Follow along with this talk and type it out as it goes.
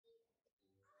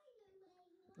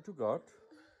What you got?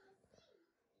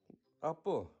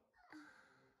 Apple.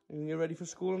 You get ready for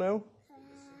school now?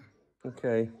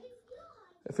 Okay.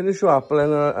 Finish your apple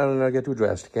and I'll get you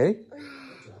dressed, okay?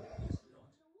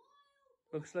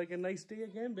 Looks like a nice day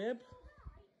again, babe.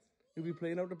 You'll be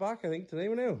playing out the back, I think, today,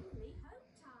 won't you?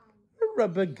 A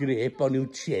rubber grape on your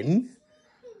chin.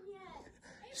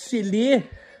 Silly.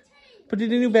 Put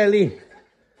it in your belly.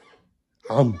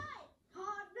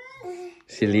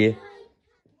 Silly.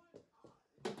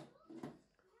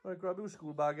 Right, grab your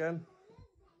school bag then.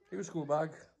 Take your school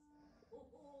bag.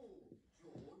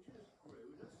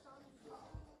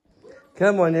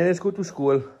 Come on, then, let's go to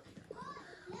school.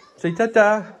 Say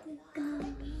ta-ta.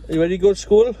 Are you ready to go to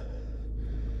school?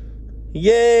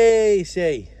 Yay,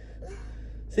 say.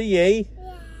 Say yay.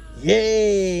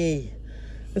 Yay.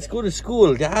 Let's go to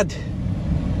school, Dad.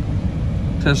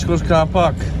 Tesco's car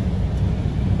park.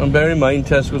 And bear in mind,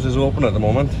 Tesco's is open at the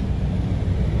moment.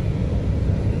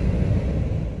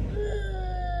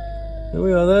 Here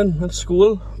we are then, at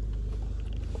school.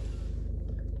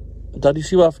 Daddy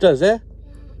see you after us, eh?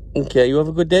 Okay, you have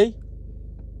a good day.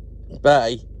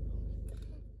 Bye.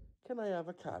 Can I have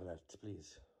a carrot,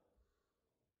 please?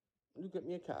 You get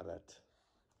me a carrot.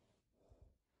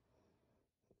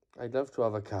 I'd love to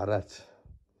have a carrot.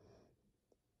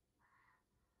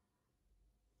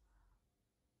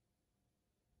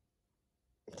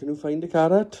 Can you find a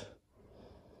carrot?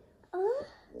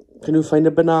 Can you find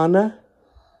a banana?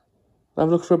 Have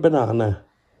a look for a banana.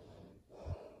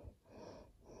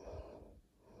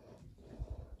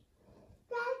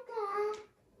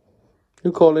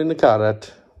 You calling the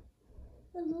carrot?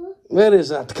 Where is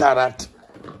that carrot?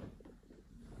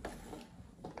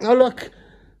 Oh, look.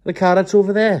 The carrot's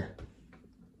over there.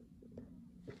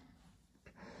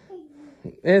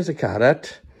 There's a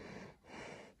carrot.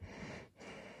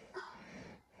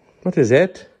 What is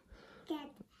it?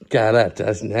 Carrot.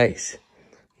 That's nice.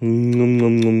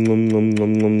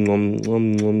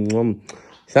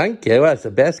 Thank you. That's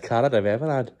the best carrot I've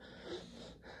ever had.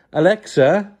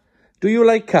 Alexa, do you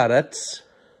like carrots?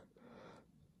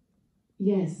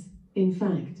 Yes, in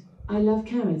fact, I love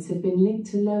carrots have been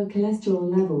linked to lower cholesterol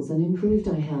levels and improved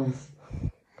eye health.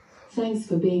 Thanks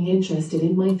for being interested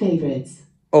in my favourites.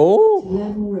 Oh. To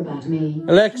learn more about me...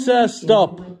 Alexa,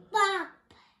 stop.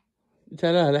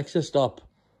 Tell her, Alexa, stop.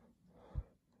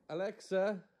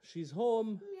 Alexa, she's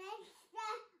home.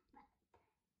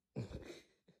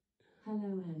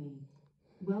 Hello, honey.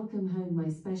 Welcome home, my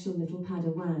special little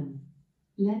Padawan.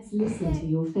 Let's listen to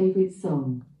your favourite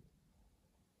song.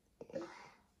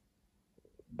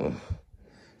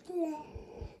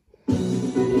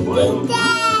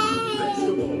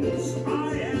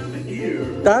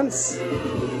 Dance.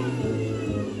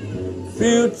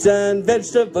 Fruits and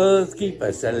vegetables keep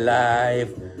us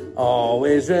alive.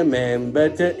 Always remember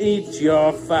to eat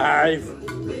your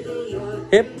 5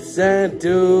 hips and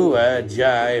do a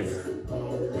jive.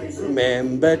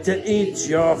 Remember to eat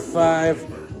your 5.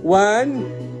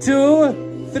 1,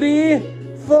 2, 3,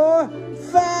 4,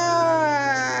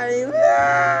 5.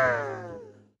 Ah!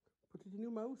 Put it in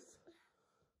your mouth.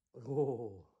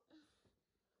 Oh.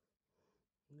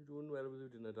 You're doing well with your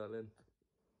dinner, darling.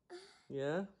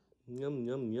 Yeah? Yum,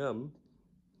 yum, yum.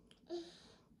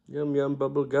 Yum, yum,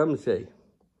 bubble gum, say.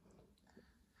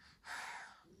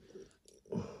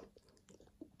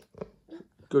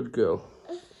 Good girl.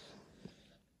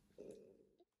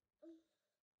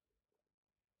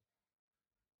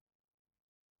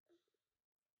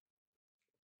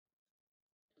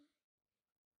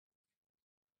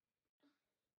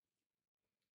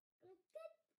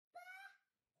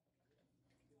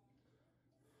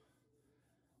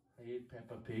 I hate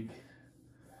Peppa Pig.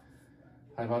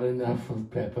 I've had enough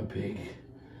of Peppa Pig.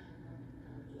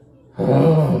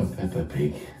 Oh, Peppa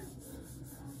Pig.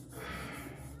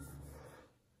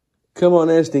 Come on,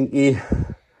 there, Stinky.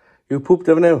 You pooped,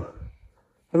 haven't you?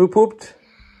 Have you pooped?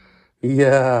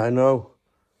 Yeah, I know.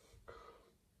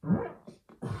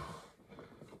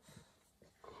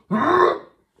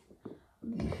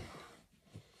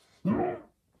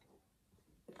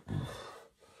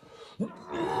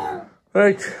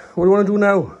 Right, what do you want to do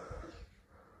now?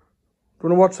 Do you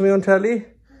want to watch something on telly?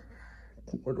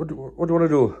 What do you want to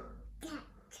do?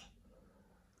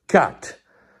 Cat.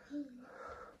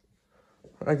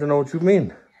 I don't know what you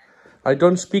mean. I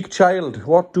don't speak child.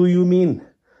 What do you mean?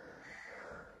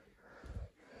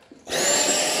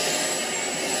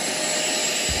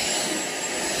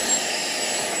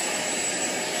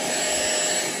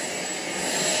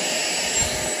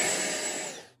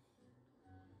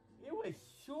 You are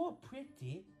so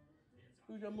pretty.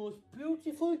 You're the most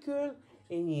beautiful girl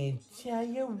in the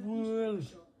entire world.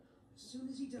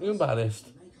 You're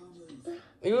embarrassed.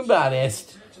 Are you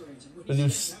embarrassed? With your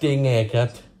sting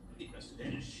haircut?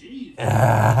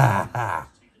 Ah,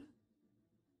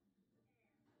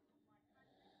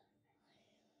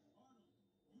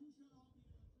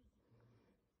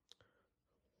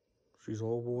 she's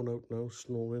all worn out now,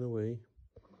 snoring away.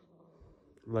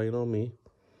 Lying on me.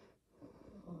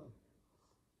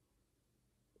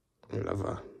 I love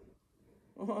her.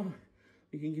 Oh,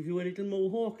 we can give you a little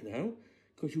mohawk now,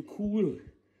 because you're cool.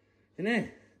 Innit?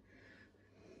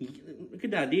 Look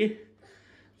at Daddy.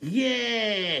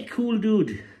 Yeah, cool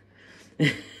dude.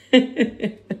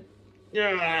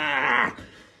 Ah.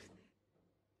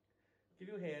 Give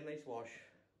your hair a nice wash.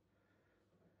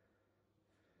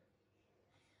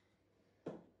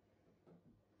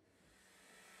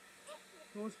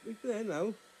 Oh, it's big there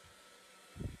now.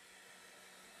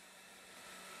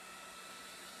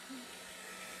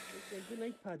 Okay, good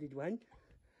night, padded one.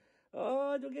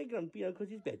 Oh, don't get grumpy now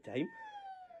because it's bedtime.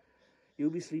 You'll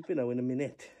be sleeping now in a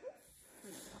minute.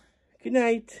 Good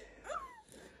night.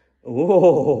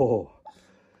 Oh,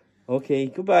 okay,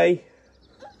 goodbye.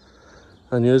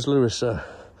 And here's Larissa.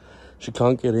 She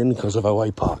can't get in because of how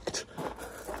I parked.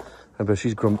 I bet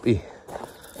she's grumpy.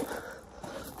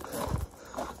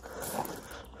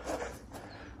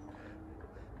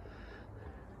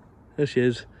 There she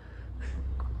is.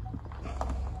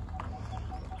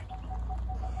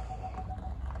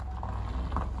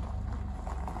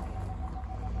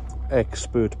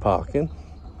 Expert parking.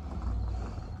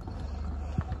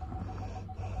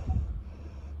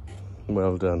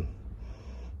 Well done.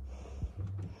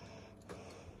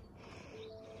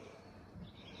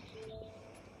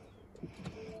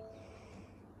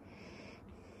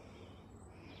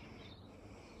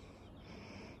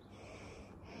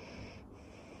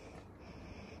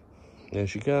 There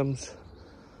she comes,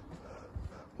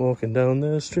 walking down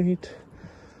the street.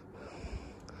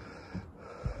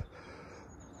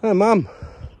 Hi, Mum.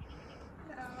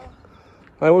 Hello.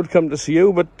 I would come to see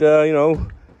you, but, you know,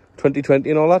 2020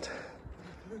 and all that.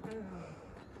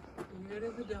 You're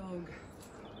a dog.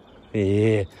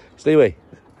 Yeah. Stay away.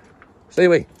 Stay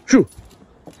away. Shoo!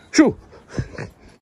 Shoo!